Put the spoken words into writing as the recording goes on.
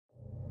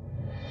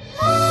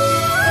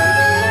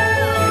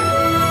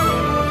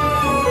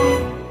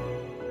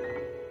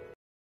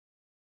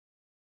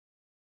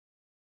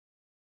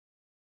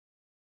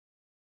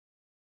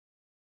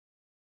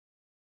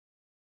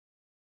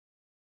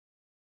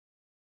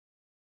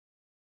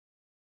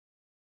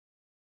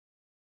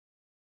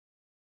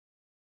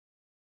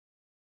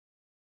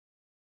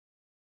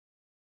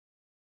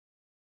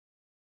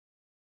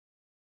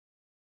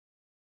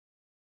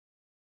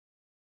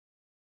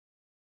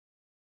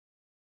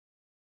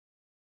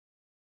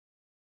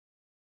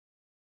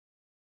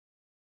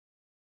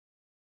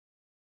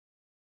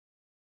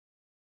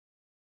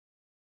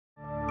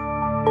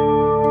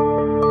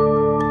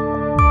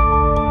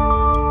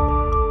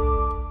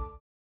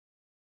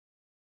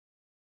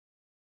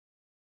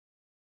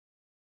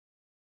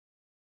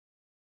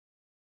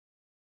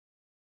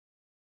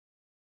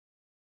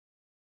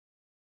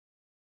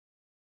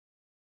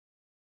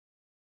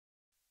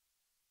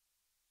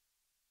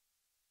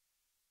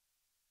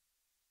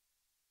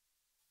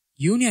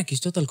ಇವನು ಯಾಕೆ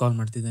ಇಷ್ಟೊತ್ತಲ್ಲಿ ಕಾಲ್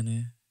ಮಾಡ್ತಿದ್ದಾನೆ?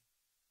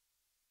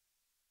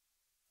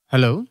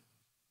 ಹಲೋ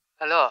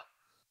ಹಲೋ,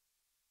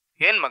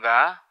 ಏನ್ ಮಗ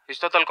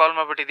ಇಷ್ಟೊತ್ತಲ್ಲಿ ಕಾಲ್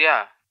ಮಾಡ್ಬಿಟ್ಟಿದ್ಯಾ?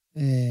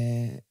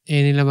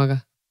 ಏನಿಲ್ಲ ಮಗ.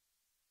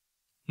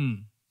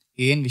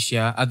 ಏನ್ ವಿಷಯ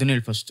ಅದನ್ನ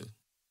ಹೇಳಿ ಫಸ್ಟ್.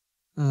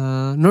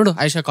 ನೋಡು,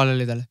 ಆಯಿಷಾ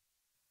ಕಾಲಲ್ಲಿದ್ದಾಳೆ.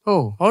 ಓ,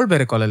 ಅವಳು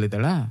ಬೇರೆ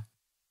ಕಾಲಲ್ಲಿದ್ದಾಳ?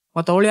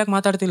 ಮತ್ತೆ ಅವಳು ಯಾಕೆ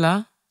ಮಾತಾಡ್ತಿಲ್ಲ?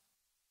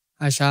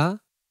 ಆಯಿಷಾ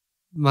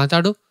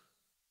ಮಾತಾಡು.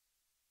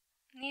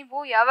 ನೀವು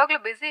ಯಾವಾಗ್ಲೂ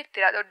ಬಿಸಿ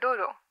ಇರ್ತೀರಾ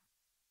ದೊಡ್ಡೋರು.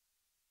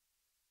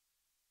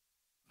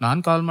 ನಾನ್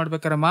ಕಾಲ್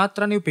ಮಾಡ್ಬೇಕಾದ್ರೆ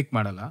ಮಾತ್ರ ನೀವು ಪಿಕ್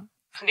ಮಾಡಲ್ಲ,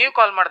 ನೀವು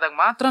ಕಾಲ್ ಮಾಡಿದಾಗ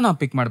ಮಾತ್ರ ನಾವು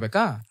ಪಿಕ್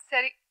ಮಾಡ್ಬೇಕಾ?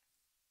 ಸರಿ.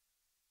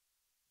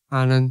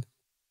 ಆನಂದ್,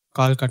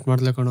 ಕಾಲ್ ಕಟ್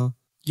ಮಾಡ್ಲೆ ಕಣೋ.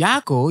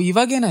 ಯಾಕೋ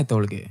ಇವಾಗೇನಾಯ್ತು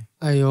ಅವಳಿಗೆ?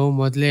 ಅಯ್ಯೋ,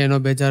 ಮೊದಲೇ ಏನೋ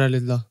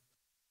ಬೇಜಾರಲ್ಲಿದ್ಲ.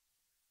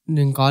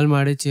 ನಿಂಗೆ ಕಾಲ್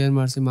ಮಾಡಿ ಚೇರ್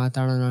ಮಾಡಿಸಿ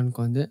ಮಾತಾಡೋಣ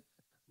ಅನ್ಕೊಂಡೆ.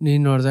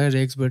 ನೀನು ನೋಡಿದಾಗ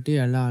ರೇಗ್ಸ್ಬಿಟ್ಟು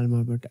ಎಲ್ಲ ಹಾಳು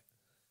ಮಾಡ್ಬಿಟ್ಟೆ.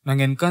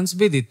 ನಂಗೇನು ಕನ್ಸು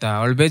ಬಿದ್ದಿತ್ತ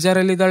ಅವಳು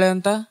ಬೇಜಾರಲ್ಲಿದ್ದಾಳೆ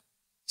ಅಂತ?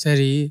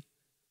 ಸರಿ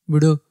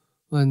ಬಿಡು,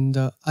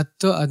 ಒಂದು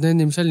 10-15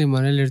 ನಿಮಿಷ ನಿಮ್ಮ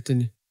ಮನೇಲಿ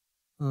ಇರ್ತೀನಿ.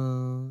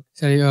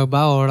 ಸರಿ,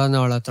 ಬಾ ಓಡೋಣ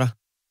ಅವಳ ಹತ್ರ.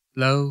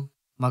 ಲವ್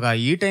ಮಗ,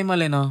 ಈ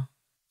ಟೈಮಲ್ಲೇನೋ?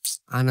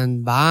 ಆನಂದ್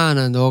ಬಾ,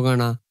 ಆನಂದ್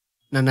ಹೋಗೋಣ.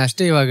 ನಾನು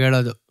ಅಷ್ಟೇ ಇವಾಗ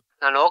ಹೇಳೋದು.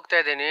 ನಾನು ಹೋಗ್ತಾ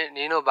ಇದ್ದೀನಿ,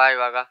 ನೀನು ಬಾ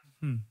ಇವಾಗ.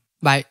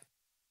 ಬಾಯ್.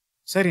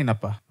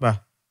 ಸರಿನಪ್ಪ, ಬಾ.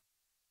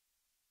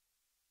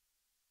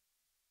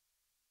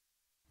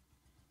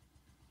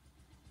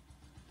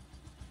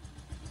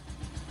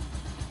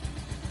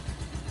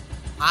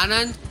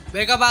 ಆನಂದ್,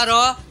 ಬೇಗ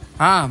ಬಾರೋ.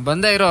 ಹಾ,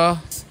 ಬಂದೇ ಇರೋ.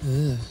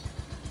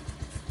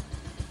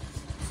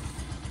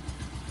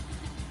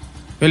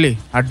 ಎಲ್ಲಿ,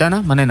 ಅಡ್ಡನಾ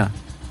ಮನೆನಾ?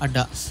 ಅಡ್ಡ.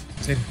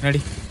 ಸರಿ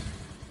ನಡಿ.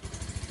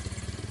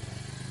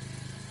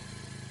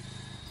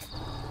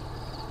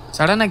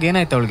 ಸಡನ್ ಆಗಿ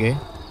ಏನಾಯ್ತು ಅವಳಿಗೆ?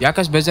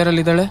 ಯಾಕಷ್ಟು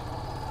ಬೇಜಾರಲ್ಲಿದ್ದಾಳೆ?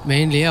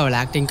 ಮೇನ್ಲಿ ಅವಳು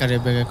ಆ್ಯಕ್ಟಿಂಗ್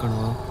ಕರಿಬೇಕು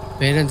ಕಣೋ.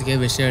 ಪೇರೆಂಟ್ಸ್ಗೆ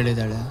ವಿಷಯ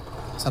ಹೇಳಿದ್ದಾಳೆ.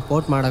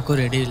 ಸಪೋರ್ಟ್ ಮಾಡೋಕ್ಕೂ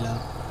ರೆಡಿ ಇಲ್ಲ,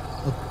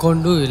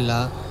 ಒಪ್ಕೊಂಡೂ ಇಲ್ಲ.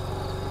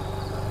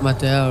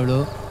 ಮತ್ತು ಅವಳು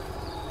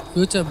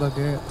ಫ್ಯೂಚರ್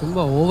ಬಗ್ಗೆ ತುಂಬ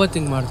ಓವರ್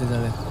ಥಿಂಕ್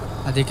ಮಾಡ್ತಿದ್ದಾಳೆ.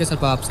 ಅದಕ್ಕೆ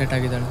ಸ್ವಲ್ಪ ಅಪ್ಸೆಟ್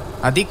ಆಗಿದ್ದಾಳೆ.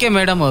 ಅದಕ್ಕೆ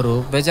ಮೇಡಮ್ ಅವರು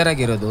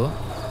ಬೇಜಾರಾಗಿರೋದು.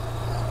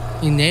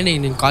 ಇನ್ನೇನು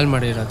ಈಗ ನಿಂಗೆ ಕಾಲ್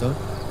ಮಾಡಿರೋದು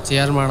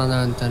ಚೇರ್ ಮಾಡೋಣ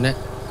ಅಂತಾನೆ,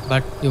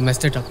 but you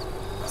messed it up.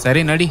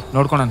 ಸರಿ ನಡಿ,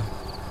 ನೋಡ್ಕೊಳೋಣ.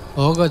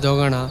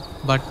 ಹೋಗೋಣ,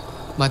 ಬಟ್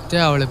ಮತ್ತೆ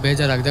ಅವಳು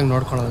ಬೇಜಾರಾಗ್ದಂಗೆ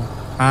ನೋಡ್ಕೊಳ್ಳೋಣ.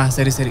 ಹಾಂ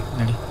ಸರಿ ಸರಿ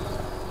ನಡಿ.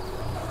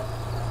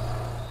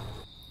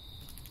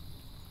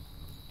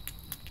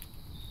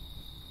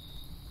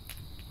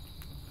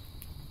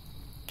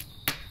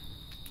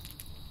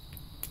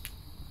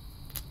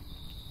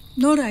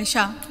 ನೋಡು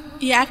ಆಯಿಷಾ,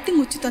 ಈ ಆ್ಯಕ್ಟಿಂಗ್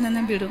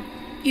ಉಚಿತನ ಬಿಡು.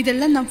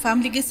 ಇದೆಲ್ಲ ನಮ್ಮ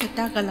ಫ್ಯಾಮ್ಲಿಗೆ ಸೆಟ್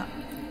ಆಗಲ್ಲ.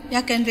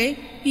 ಯಾಕಂದರೆ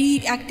ಈ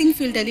ಆ್ಯಕ್ಟಿಂಗ್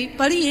ಫೀಲ್ಡಲ್ಲಿ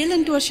ಬರೀ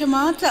 7-8 ವರ್ಷ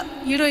ಮಾತ್ರ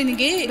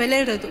ಹೀರೋಯಿನ್ಗೆ ಬೆಲೆ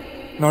ಇರೋದು.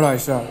 ನೋಡು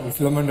ಆಯಿಷಾ, ಈ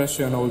ಫಿಲ್ಮ್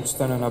ಇಂಡಸ್ಟ್ರಿ ಅನ್ನೋ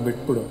ಉಚಿತನ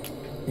ಬಿಟ್ಬಿಡು.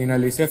 ನೀನು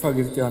ಅಲ್ಲಿ ಸೇಫ್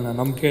ಆಗಿರ್ತೀಯ ಅನ್ನೋ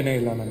ನಂಬಿಕೆನೇ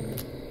ಇಲ್ಲ ನನಗೆ.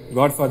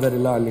 ಗಾಡ್ ಫಾದರ್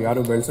ಇಲ್ಲ, ಅಲ್ಲಿ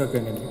ಯಾರು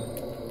ಬೆಳೆಸೋಕೇನಿಲ್ಲ.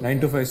 9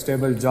 to 5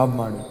 ಸ್ಟೇಬಲ್ ಜಾಬ್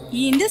ಮಾಡು.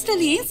 ಈ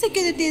ಇಂಡಸ್ಟ್ರಿಯಲ್ಲಿ ಏನು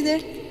ಸೆಕ್ಯೂರಿಟಿ ಇದೆ?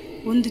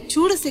 ಒಂದು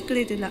ಚೂರು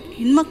ಸೆಕ್ಯೂರಿಟಿ ಇಲ್ಲ.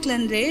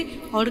 ಹೆಣ್ಮಕ್ಳಂದರೆ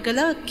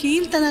ಅವ್ರಿಗೆಲ್ಲ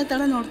ಕೀಳ್ತನ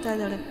ಥರ ನೋಡ್ತಾ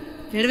ಇದ್ದಾಳೆ.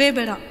 ಬೇಡವೇ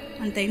ಬೇಡ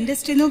ಅಂತ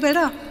ಇಂಡಸ್ಟ್ರಿನೂ ಬೇಡ,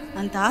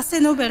 ಅಂತ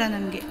ಆಸೆನೂ ಬೇಡ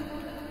ನನಗೆ.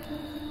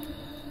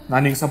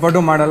 ನಾನು ನಿಂಗೆ ಸಪೋರ್ಟು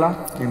ಮಾಡಲ್ಲ,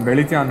 ನೀನು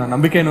ಬೆಳಿತೀಯ ಅನ್ನೋ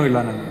ನಂಬಿಕೆನೂ ಇಲ್ಲ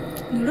ನನಗೆ.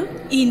 ನೋಡು,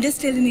 ಈ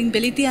ಇಂಡಸ್ಟ್ರಿಯಲ್ಲಿ ನೀನು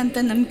ಬೆಳಿತೀಯ ಅಂತ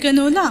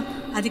ನಂಬಿಕೆನೂ ಇಲ್ಲ,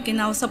 ಅದಕ್ಕೆ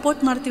ನಾವು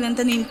ಸಪೋರ್ಟ್ ಮಾಡ್ತೀವಿ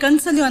ಅಂತ ನೀನು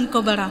ಕನಸಲ್ಲೂ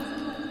ಅನ್ಕೋಬೇಡ.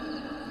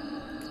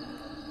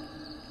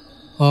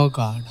 ಓ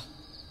ಗಾಡ್,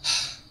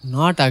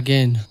 ನಾಟ್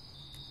ಅಗೇನ್.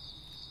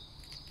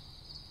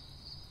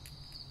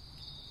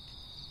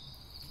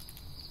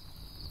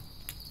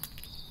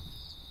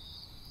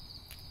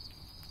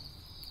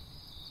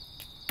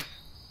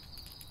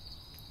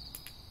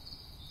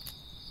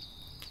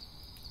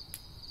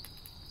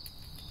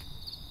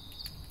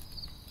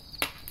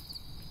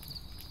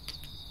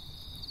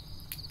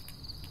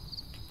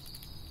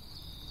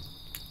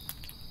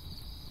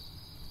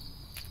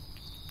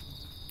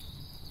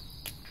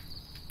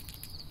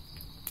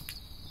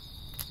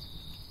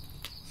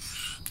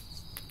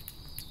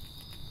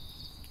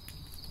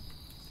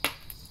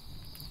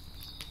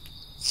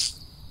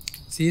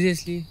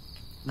 ಸೀರಿಯಸ್ಲಿ,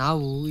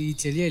 ನಾವು ಈ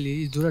ಚಳಿಯಲ್ಲಿ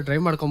ದೂರ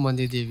ಡ್ರೈವ್ ಮಾಡ್ಕೊಂಡು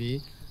ಬಂದಿದ್ದೀವಿ.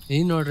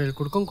 ನೀನು ನೋಡ್ರಿ ಇಲ್ಲಿ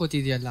ಕುಡ್ಕೊಂಡು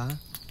ಕೂತಿದ್ಯಲ್ಲ,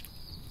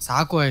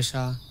 ಸಾಕು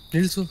ಆಯಿಷಾ,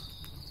 ನಿಲ್ಲಿಸು.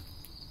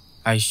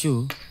 ಐಶು,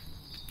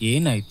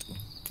 ಏನಾಯ್ತು?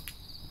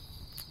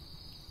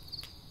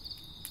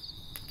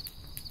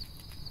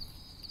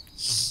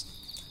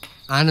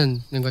 ಆನಂದ್,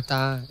 ನಿಂಗೆ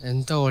ಗೊತ್ತಾ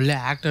ಎಂಥ ಒಳ್ಳೆ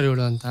ಆ್ಯಕ್ಟರ್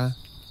ಇವಳು ಅಂತ?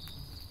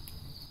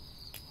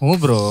 ಹ್ಞೂ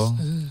ಬ್ರೋ,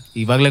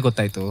 ಇವಾಗಲೇ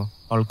ಗೊತ್ತಾಯ್ತು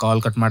ಅವಳು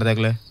ಕಾಲ್ ಕಟ್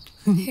ಮಾಡಿದಾಗಲೇ.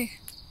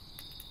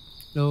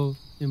 ಲೋ,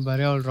 ನೀನು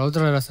ಬರೀ ಅವಳು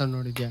ರೌದ್ರ ರಸ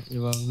ನೋಡಿದ್ಯಾ,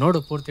 ಇವಾಗ ನೋಡು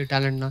ಪೂರ್ತಿ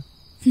ಟ್ಯಾಲೆಂಟ್ನ.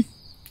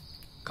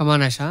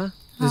 ಕಮಾನ್ Ayesha,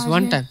 this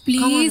one time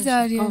please.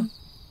 Aryan,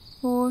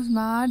 force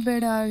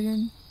ಮಾಡಬೇಡ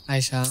Aryan.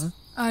 Ayesha,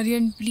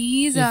 Aryan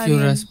please. You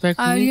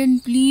respect Aryan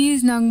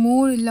please, ನಂಗೆ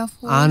ಮೂಡ್ ಇಲ್ಲ.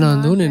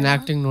 ಆನಂದು ನಿನ್ನ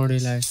ಆ್ಯಕ್ಟಿಂಗ್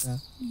ನೋಡಿಲ್ಲ ಆಯಿಷಾ.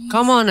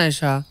 ಕಮಾನ್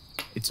ಆಯಿಷಾ,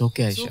 ಇಟ್ಸ್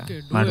ಓಕೆ ಆಯಿಷಾ,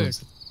 ಮಾಡು.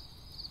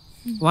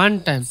 One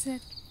time.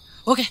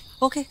 Okay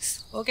okay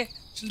okay,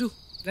 chill do,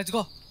 let's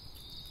go.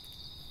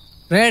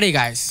 Ready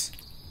guys,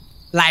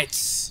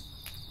 lights,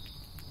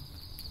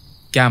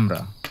 camera,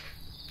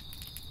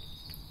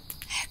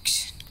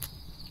 action.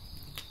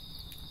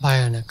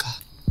 ಭಯಾನಕ.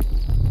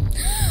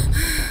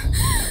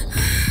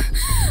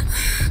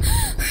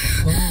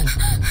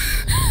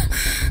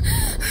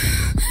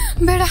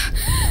 ಬೇಡ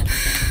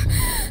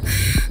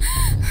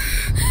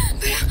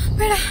ಬೇಡ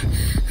ಬೇಡ.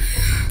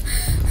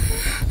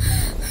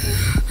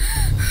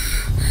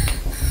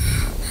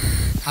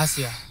 ಆ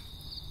ಹಾಸ್ಯ.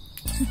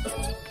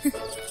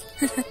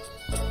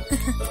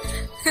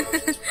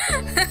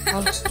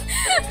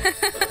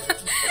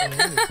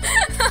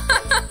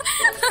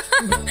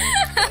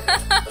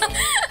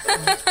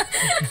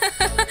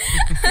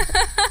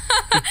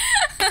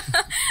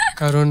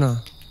 Corona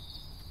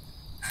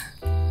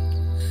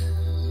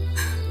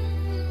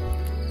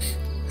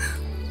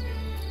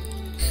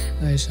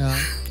Aisha.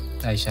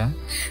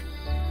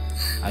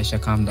 Aisha,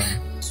 calm down.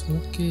 It's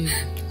okay.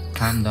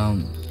 Calm down.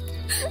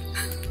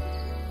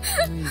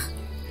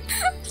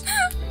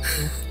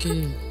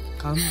 Okay.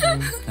 Calm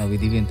down.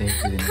 ನಾವಿದ್ದೀವಿ ಅಂತ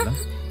ಹೇಳ್ತಿದ್ದೀನಲ್ಲ,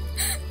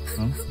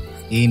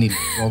 ಏನಿಲ್ಲ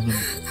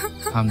problem.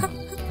 Calm down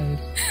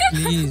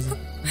please.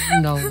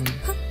 Calm down.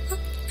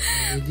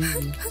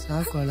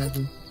 ಸಾಕು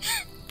ಅಳೋದು.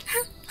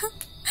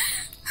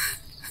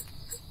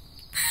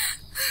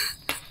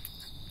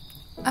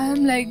 ಐ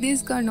ಆಮ್ ಲೈಕ್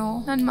ದಿಸ್ ಕಣೋ.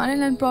 ನನ್ನ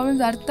ಮನೇಲಿ ನನ್ನ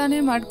ಪ್ರಾಬ್ಲಮ್ಸ್ ಅರ್ಥನೇ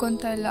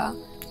ಮಾಡ್ಕೊತಾ ಇಲ್ಲ.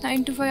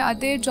 9 to 5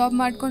 ಅದೇ ಜಾಬ್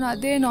ಮಾಡ್ಕೊಂಡು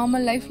ಅದೇ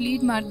normal life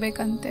lead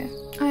ಮಾಡಬೇಕಂತೆ.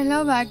 I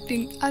love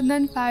acting, ಅದು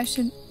ನನ್ನ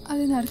ಪ್ಯಾಷನ್.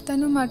 ಅದನ್ನು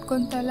ಅರ್ಥನೂ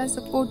ಮಾಡ್ಕೊತಾ ಇಲ್ಲ,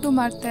 ಸಪೋರ್ಟು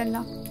ಮಾಡ್ತಾ ಇಲ್ಲ.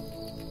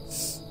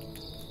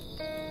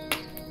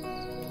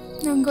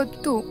 ನಂಗೆ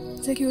ಗೊತ್ತು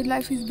ಸೆಕ್ಯೂರ್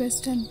ಲೈಫ್ ಇಸ್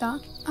ಬೆಸ್ಟ್ ಅಂತ,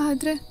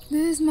 ಆದರೆ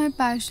ದಿಸ್ ಇಸ್ ಮೈ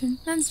ಪ್ಯಾಷನ್.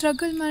 ನಾನು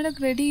ಸ್ಟ್ರಗಲ್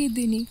ಮಾಡೋಕ್ಕೆ ರೆಡಿ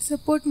ಇದ್ದೀನಿ.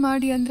 ಸಪೋರ್ಟ್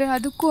ಮಾಡಿ ಅಂದರೆ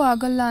ಅದಕ್ಕೂ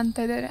ಆಗಲ್ಲ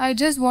ಅಂತ ಇದ್ದಾರೆ. I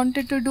just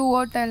wanted to do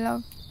what I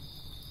love.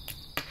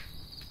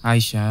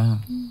 Ayesha,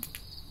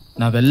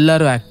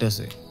 ನಾವೆಲ್ಲರೂ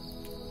ಆ್ಯಕ್ಟರ್ಸೇ.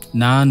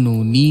 ನಾನು,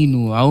 ನೀನು,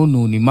 ಅವನು,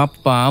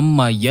 ನಿಮ್ಮಪ್ಪ,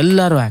 ಅಮ್ಮ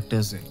ಎಲ್ಲರೂ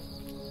ಆ್ಯಕ್ಟರ್ಸೇ.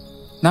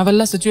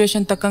 ನಾವೆಲ್ಲ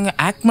ಸಿಚುವೇಶನ್ ತಕ್ಕಂಗೆ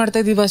ಆ್ಯಕ್ಟ್ ಮಾಡ್ತಾ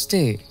ಇದ್ದೀವಿ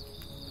ಅಷ್ಟೇ.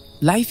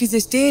 Life is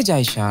A stage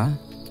Ayesha.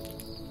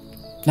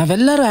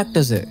 ನಾವೆಲ್ಲರೂ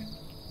ಆ್ಯಕ್ಟರ್ಸೇ.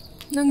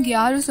 ನಂಗೆ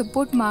ಯಾರು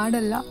ಸಪೋರ್ಟ್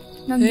ಮಾಡಲ್ಲ,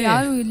 ನಂಗೆ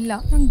ಯಾರು ಇಲ್ಲ.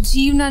 ನಂಗೆ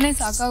ಜೀವನನೇ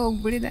ಸಾಕಾಗಿ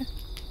ಹೋಗ್ಬಿಟ್ಟಿದೆ.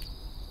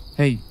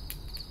 ಹೇಯ್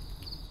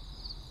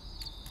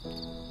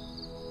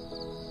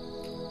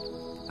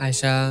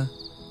ಆಯಿಷಾ,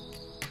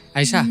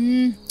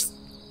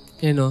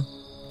 ಏನು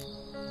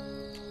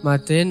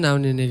ಮತ್ತೇನು? ನಾವು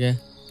ನಿನಗೆ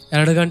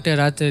 2 ಗಂಟೆ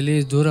ರಾತ್ರಿಯಲ್ಲಿ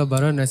ದೂರ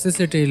ಬರೋ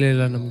ನೆಸೆಸಿಟಿ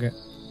ಇಲ್ಲ ನಮಗೆ.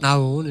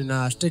 ನಾವು ನಿನ್ನ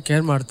ಅಷ್ಟೇ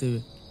ಕೇರ್ ಮಾಡ್ತೀವಿ,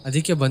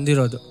 ಅದಕ್ಕೆ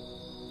ಬಂದಿರೋದು.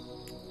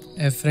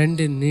 A friend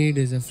in need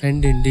is A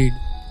friend in deed.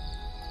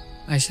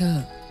 Ayesha,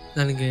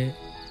 ನನಗೆ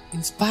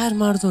ಇನ್ಸ್ಪೈರ್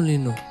ಮಾಡ್ತು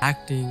ನೀನು.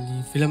 ಆ್ಯಕ್ಟಿಂಗ್, ಈ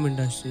ಫಿಲಮ್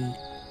ಇಂಡಸ್ಟ್ರಿ,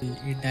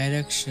 ಈ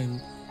ಡೈರೆಕ್ಷನ್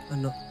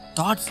ಅನ್ನೋ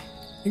ಥಾಟ್ಸ್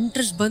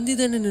ಇಂಟ್ರೆಸ್ಟ್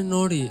ಬಂದಿದೆ ನಿನ್ನ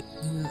ನೋಡಿ,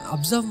 ನಿನ್ನ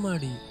ಅಬ್ಸರ್ವ್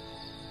ಮಾಡಿ.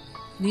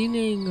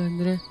 ನೀನೇ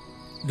ಹಿಂಗಂದರೆ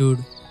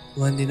ಡೂಡ್,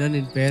 ಒಂದಿನ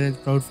ನಿನ್ನ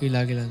ಪೇರೆಂಟ್ಸ್ ಪ್ರೌಡ್ ಫೀಲ್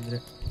ಆಗಿಲ್ಲ ಅಂದರೆ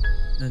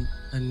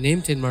ನಾನು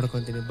ನೇಮ್ ಚೇಂಜ್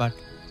ಮಾಡ್ಕೊತೀನಿ. ಬಟ್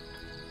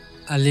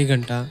ಅಲ್ಲಿ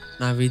ಗಂಟ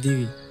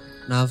ನಾವಿದ್ದೀವಿ,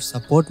 ನಾವು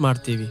ಸಪೋರ್ಟ್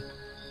ಮಾಡ್ತೀವಿ.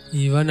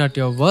 Even at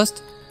your worst,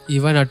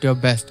 even at your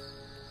best,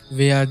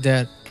 we are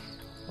there.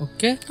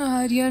 Okay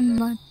Aryan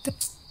ಮತ್ತೆ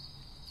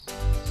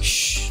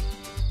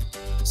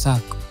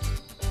ಸಾಕು.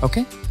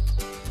 Okay,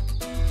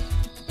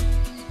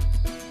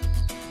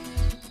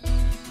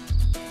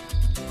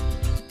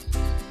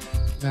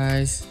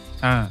 guys,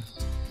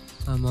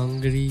 I'm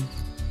hungry.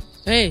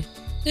 ಏಯ್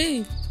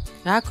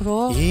ಯಾಕ್ರೋ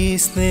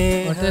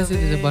ಹೊಟ್ಟೆ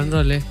ಹಸಿದಿದೆ,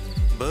 ಬಂದ್ರಲ್ಲಿ.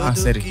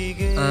 ಸರಿ.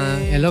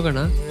 ಎಲ್ಲೋಗೋಣ?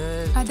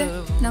 ಅದೇ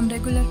ನಮ್ಮ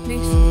ರೆಗ್ಯುಲರ್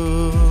ಪ್ಲೇಸ್.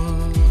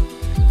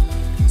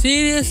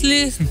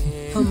 ಸೀರಿಯಸ್ಲಿ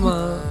ಅಮ್ಮ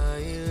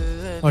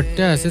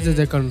ಹೊಟ್ಟೆ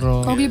ಹಸಿದಿದೆ ಕಣ್ರೋ.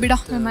 ಹೋಗ್ಲಿ ಬಿಡ,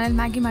 ನಮ್ಮ ಮನೇಲಿ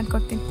ಮ್ಯಾಗಿ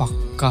ಮಾಡ್ಕೊಡ್ತೀನಿ.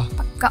 ಪಕ್ಕ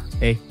ಪಕ್ಕ.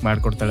 ಏಯ್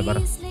ಮಾಡ್ಕೊಡ್ತಾಳೆ, ಬರ.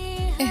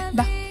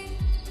 ಬಾ.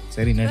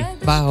 ಸರಿ ನಡಿ,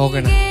 ಬಾ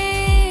ಹೋಗೋಣ.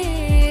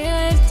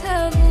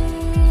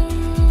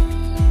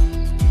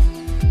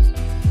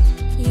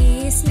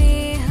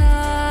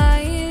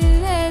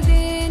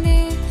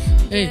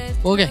 ಏಯ್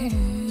ಹೋಗೆ.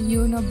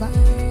 ಇವನೊಬ್ಬ.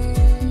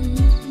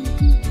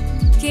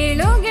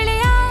 ಕೇಳೋ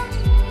ಗೆಳೆಯ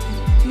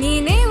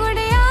ನೀನೇ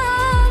ಒಡೆಯ,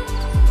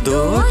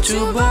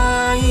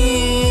 ದೋಚುಬಾಯಿ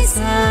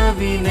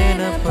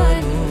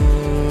ಸಾವಿನೆನಪನು.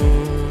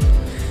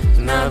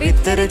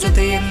 ನಾವಿದ್ದರ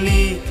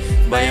ಜೊತೆಯಲ್ಲಿ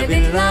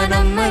ಭಯವಿಲ್ಲ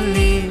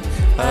ನಮ್ಮಲ್ಲಿ,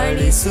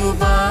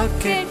 ಅಳಿಸುವ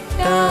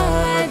ಕೆಟ್ಟ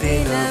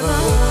ದಿನವ.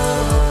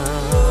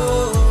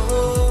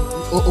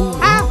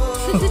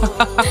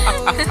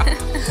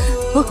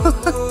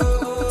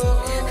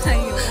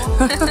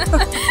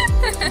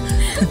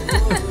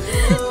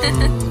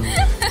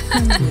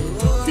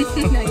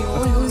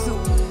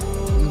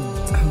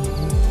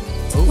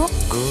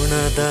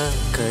 ಗುಣದ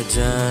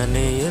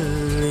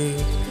ಖಜಾನೆಯಲ್ಲಿ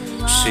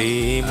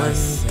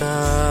ಶ್ರೀಮಂತ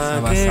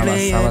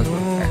ಗೆಳೆಯನು,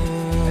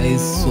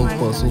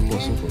 ಸೂಪರ್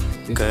ಸೂಪರ್ ಸೂಪರ್.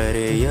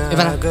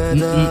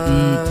 ಕರೆಯಾಗದ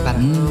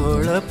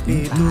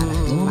ಹೊಳಪಿದು.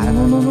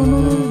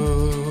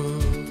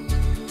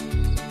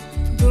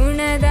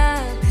 ಗುಣದ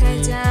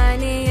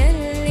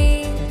ಖಜಾನೆಯಲ್ಲಿ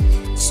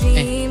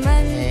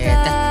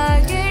ಶ್ರೀಮಂತ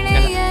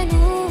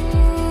ಗೆಳೆಯನು,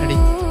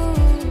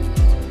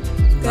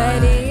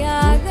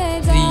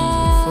 ಕರೆಯಾಗದ 3,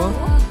 4,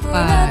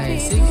 5,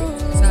 6,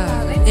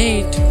 7,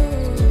 8.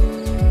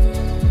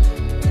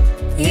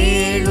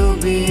 ಏಳು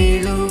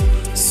ಬೀಳು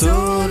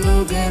ಸೋಲು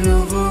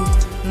ಗೆಲುವು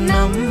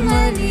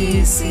ನಮ್ಮಲ್ಲಿ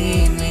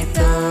ಸೀಮಿತ.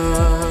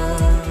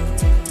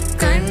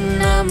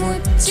 ಕಣ್ಣ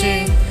ಮುಚ್ಚೆ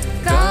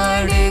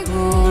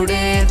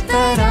ಕಾಡೆಗೂಡೆ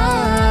ತರ.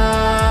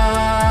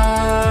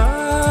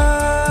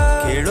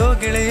 ಕೇಳೋ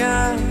ಗೆಳೆಯ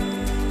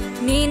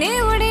ನೀನೇ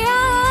ಒಡೆಯ,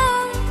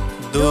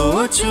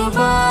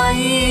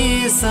 ದೋಚುಬಾಯಿ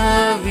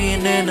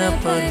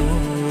ಸಾವಿನೆನಪನು.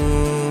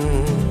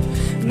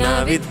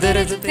 ನಾವಿದ್ದರ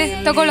ಜೊತೆ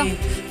ತಗೊಳ್ಳೋ.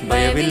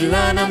 ಭಯವಿಲ್ಲ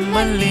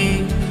ನಮ್ಮಲ್ಲಿ,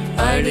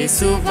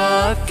 ಅಳಿಸುವ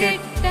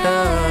ಕೆಟ್ಟ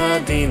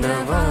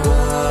ದಿನವ.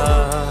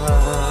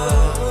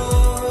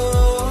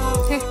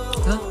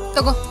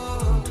 ತಗೋ.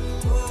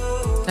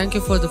 Thank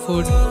you for the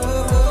food.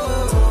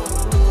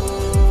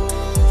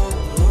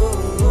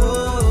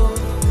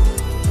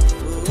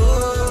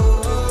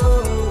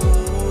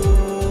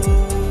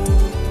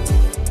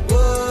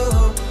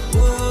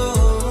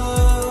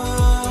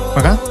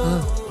 ಮಗ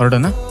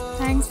ಹೊರಡೋಣ.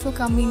 Thanks for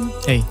coming.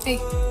 ಏಯ್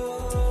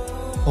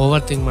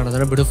ಓವರ್ ಥಿಂಕ್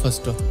ಮಾಡಿದ್ರೆ ಬಿಡು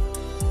ಫಸ್ಟು.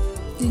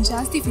 ನೀನು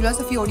ಜಾಸ್ತಿ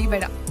ಫಿಲಾಸಫಿ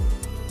ಹೊಡಿಬೇಡ.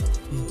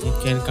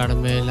 ಇದಕ್ಕೇನು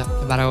ಕಡಿಮೆ ಇಲ್ಲ.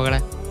 ಬರ ಹೋಗಡೆ.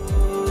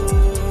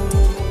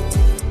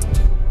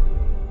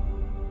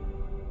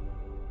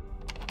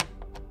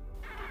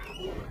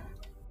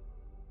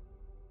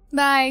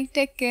 ಬಾಯ್,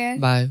 ಟೇಕ್ ಕೇರ್.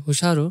 ಬಾಯ್,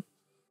 ಹುಷಾರು.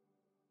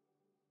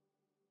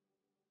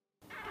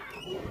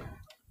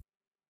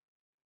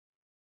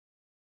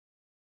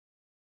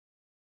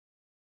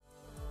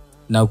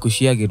 ನಾವು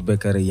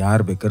ಖುಷಿಯಾಗಿರ್ಬೇಕಾದ್ರೆ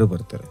ಯಾರು ಬೇಕಾದ್ರೂ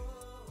ಬರ್ತಾರೆ.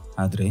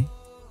 ಆದರೆ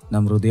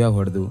ನಮ್ಮ ಹೃದಯ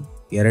ಹೊಡೆದು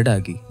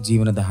ಎರಡಾಗಿ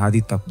ಜೀವನದ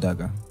ಹಾದಿ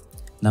ತಪ್ಪಿದಾಗ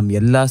ನಮ್ಮ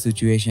ಎಲ್ಲ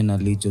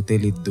ಸಿಚುವೇಶನಲ್ಲಿ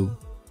ಜೊತೆಲಿದ್ದು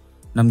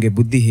ನಮಗೆ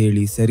ಬುದ್ಧಿ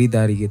ಹೇಳಿ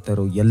ಸರಿದಾರಿಗೆ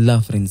ತರೋ ಎಲ್ಲ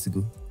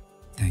ಫ್ರೆಂಡ್ಸ್ಗೂ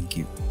ಥ್ಯಾಂಕ್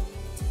ಯು.